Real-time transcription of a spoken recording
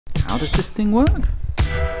How does this thing work?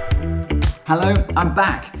 Hello, I'm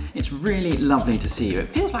back. It's really lovely to see you. It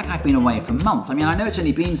feels like I've been away for months. I mean, I know it's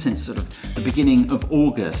only been since sort of the beginning of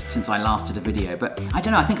August since I last did a video, but I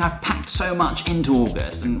don't know, I think I've packed so much into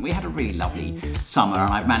August, and we had a really lovely summer, and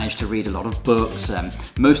I've managed to read a lot of books,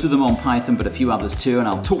 most of them on Python, but a few others too, and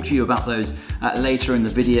I'll talk to you about those later in the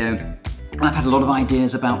video. I've had a lot of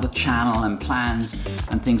ideas about the channel and plans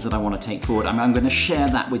and things that I want to take forward. I'm going to share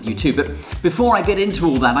that with you too. But before I get into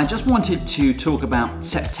all that, I just wanted to talk about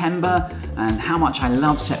September and how much I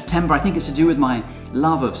love September. I think it's to do with my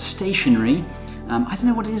love of stationery. I don't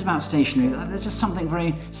know what it is about stationery. There's just something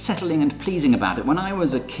very settling and pleasing about it. When I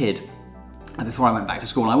was a kid, before I went back to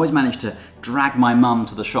school, I always managed to drag my mum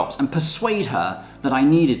to the shops and persuade her that I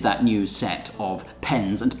needed that new set of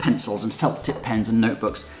pens and pencils and felt tip pens and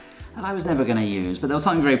notebooks that I was never going to use, but there was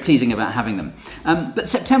something very pleasing about having them. But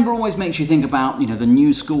September always makes you think about, the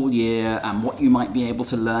new school year and what you might be able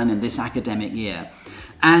to learn in this academic year.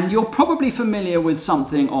 And you're probably familiar with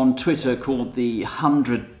something on Twitter called the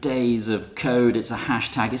 100 Days of Code. It's a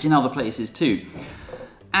hashtag. It's in other places too.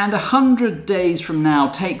 And 100 days from now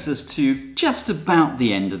takes us to just about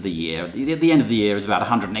the end of the year. The end of the year is about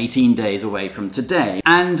 118 days away from today.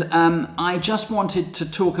 And I just wanted to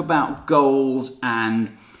talk about goals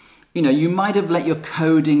and you might have let your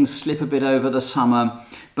coding slip a bit over the summer,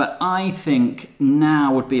 but I think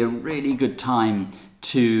now would be a really good time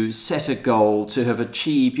to set a goal, to have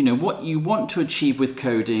achieved, what you want to achieve with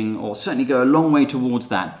coding, or certainly go a long way towards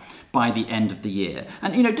that by the end of the year.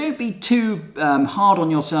 And, don't be too hard on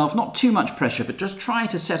yourself, not too much pressure, but just try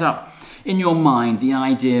to set up in your mind the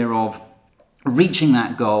idea of reaching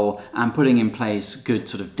that goal and putting in place good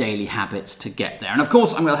sort of daily habits to get there. And of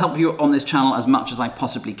course, I'm going to help you on this channel as much as I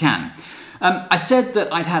possibly can. I said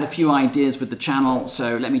that I'd had a few ideas with the channel,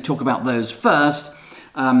 so let me talk about those first.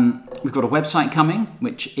 We've got a website coming,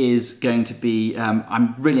 which is going to be,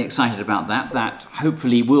 I'm really excited about that. That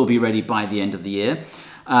hopefully will be ready by the end of the year.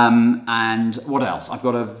 And what else? I've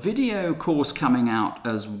got a video course coming out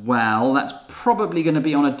as well. That's probably going to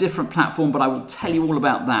be on a different platform, but I will tell you all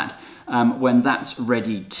about that when that's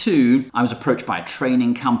ready too. I was approached by a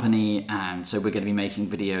training company, and so we're going to be making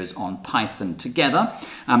videos on Python together.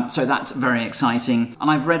 So that's very exciting.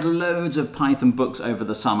 And I've read loads of Python books over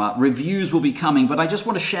the summer. Reviews will be coming, but I just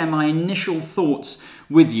want to share my initial thoughts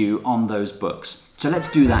with you on those books. So let's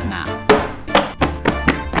do that now.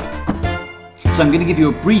 So I'm going to give you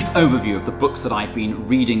a brief overview of the books that I've been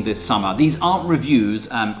reading this summer. These aren't reviews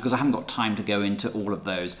because I haven't got time to go into all of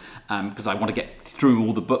those because I want to get through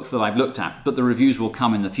all the books that I've looked at, but the reviews will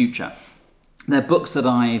come in the future. They're books that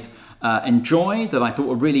I've enjoyed, that I thought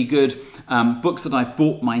were really good, books that I've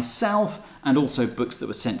bought myself, and also books that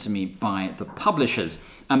were sent to me by the publishers.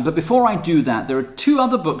 But before I do that, there are two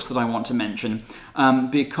other books that I want to mention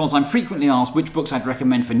because I'm frequently asked which books I'd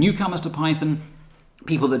recommend for newcomers to Python,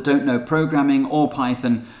 people that don't know programming or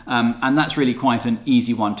Python, and that's really quite an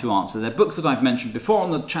easy one to answer. They're books that I've mentioned before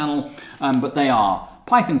on the channel, but they are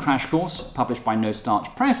Python Crash Course, published by No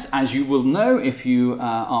Starch Press. As you will know if you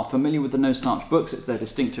are familiar with the No Starch books, it's their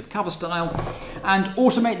distinctive cover style. And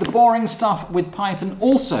Automate the Boring Stuff with Python,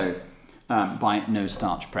 also by No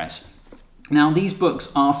Starch Press. Now, these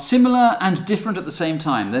books are similar and different at the same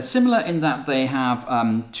time. They're similar in that they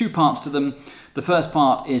have two parts to them. The first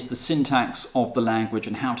part is the syntax of the language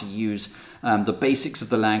and how to use the basics of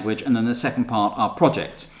the language, and then the second part are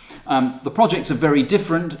projects. The projects are very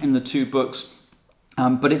different in the two books,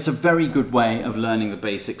 but it's a very good way of learning the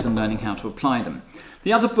basics and learning how to apply them.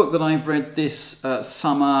 The other book that I've read this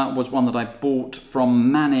summer was one that I bought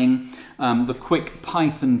from Manning, the Quick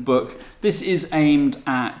Python book. This is aimed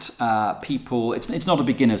at people, it's not a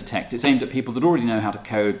beginner's text, it's aimed at people that already know how to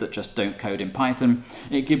code that just don't code in Python.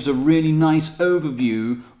 It gives a really nice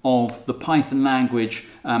overview of the Python language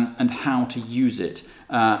and how to use it.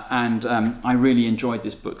 I really enjoyed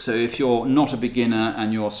this book. So if you're not a beginner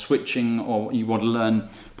and you're switching or you want to learn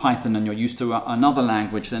Python and you're used to another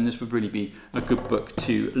language, then this would really be a good book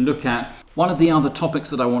to look at. One of the other topics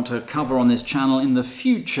that I want to cover on this channel in the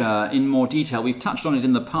future in more detail, we've touched on it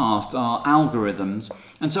in the past, are algorithms.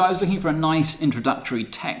 And so I was looking for a nice introductory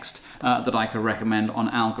text that I could recommend on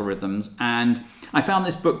algorithms, and I found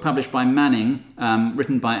this book published by Manning,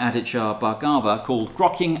 written by Aditya Bhargava, called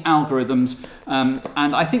Grokking Algorithms,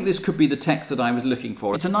 and I think this could be the text that I was looking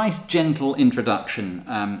for. It's a nice, gentle introduction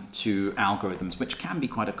to algorithms, which can be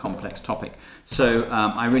quite a complex topic, so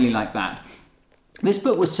I really like that. This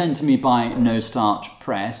book was sent to me by No Starch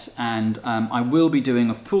Press, and I will be doing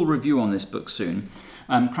a full review on this book soon.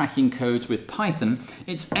 Cracking Codes with Python.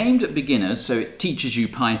 It's aimed at beginners, so it teaches you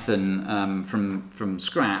Python from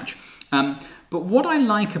scratch. But what I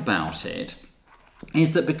like about it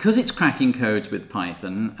is that because it's cracking codes with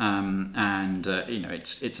Python,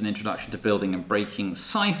 it's an introduction to building and breaking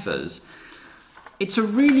ciphers, it's a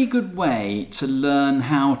really good way to learn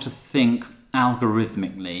how to think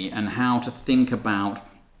algorithmically and how to think about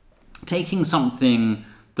taking something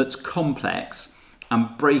that's complex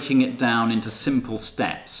and breaking it down into simple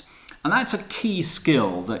steps. And that's a key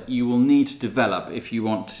skill that you will need to develop if you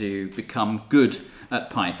want to become good at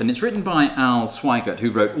Python. It's written by Al Swigert,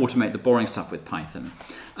 who wrote Automate the Boring Stuff with Python.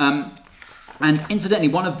 And incidentally,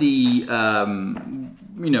 one of the I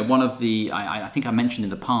think I mentioned in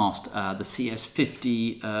the past the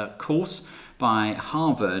CS50 course by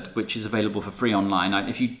Harvard, which is available for free online.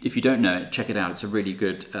 If you don't know it, check it out. It's a really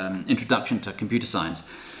good introduction to computer science.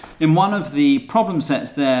 In one of the problem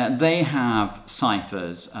sets there, they have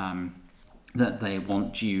ciphers that they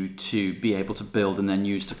want you to be able to build and then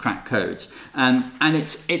use to crack codes. And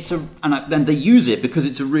then they use it because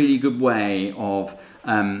it's a really good way of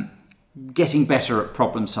getting better at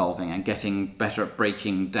problem solving and getting better at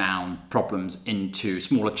breaking down problems into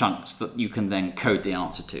smaller chunks that you can then code the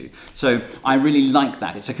answer to. So I really like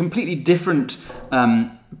that. It's a completely different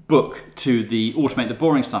book to the Automate the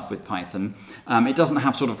Boring Stuff with Python. It doesn't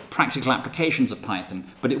have sort of practical applications of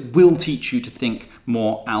Python, but it will teach you to think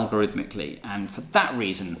more algorithmically. And for that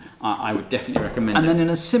reason, I would definitely recommend it. And then in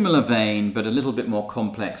a similar vein, but a little bit more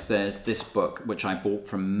complex, there's this book, which I bought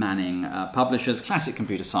from Manning Publishers, Classic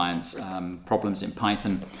Computer Science, Problems in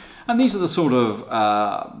Python. And these are the sort of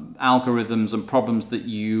algorithms and problems that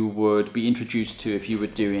you would be introduced to if you were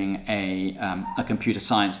doing a computer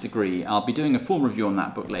science degree. I'll be doing a full review on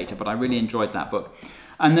that book later, but I really enjoyed that book.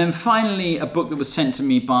 And then finally, a book that was sent to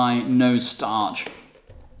me by No Starch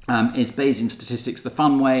is Bayesian Statistics the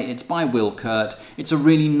Fun Way. It's by Will Kurt. It's a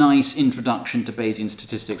really nice introduction to Bayesian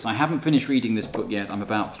statistics. I haven't finished reading this book yet. I'm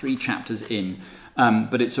about 3 chapters in,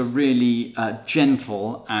 but it's a really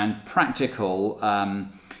gentle and practical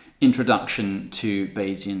introduction to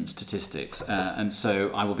Bayesian statistics. And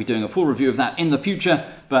so I will be doing a full review of that in the future,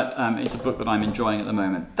 but it's a book that I'm enjoying at the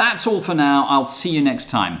moment. That's all for now. I'll see you next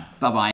time. Bye-bye.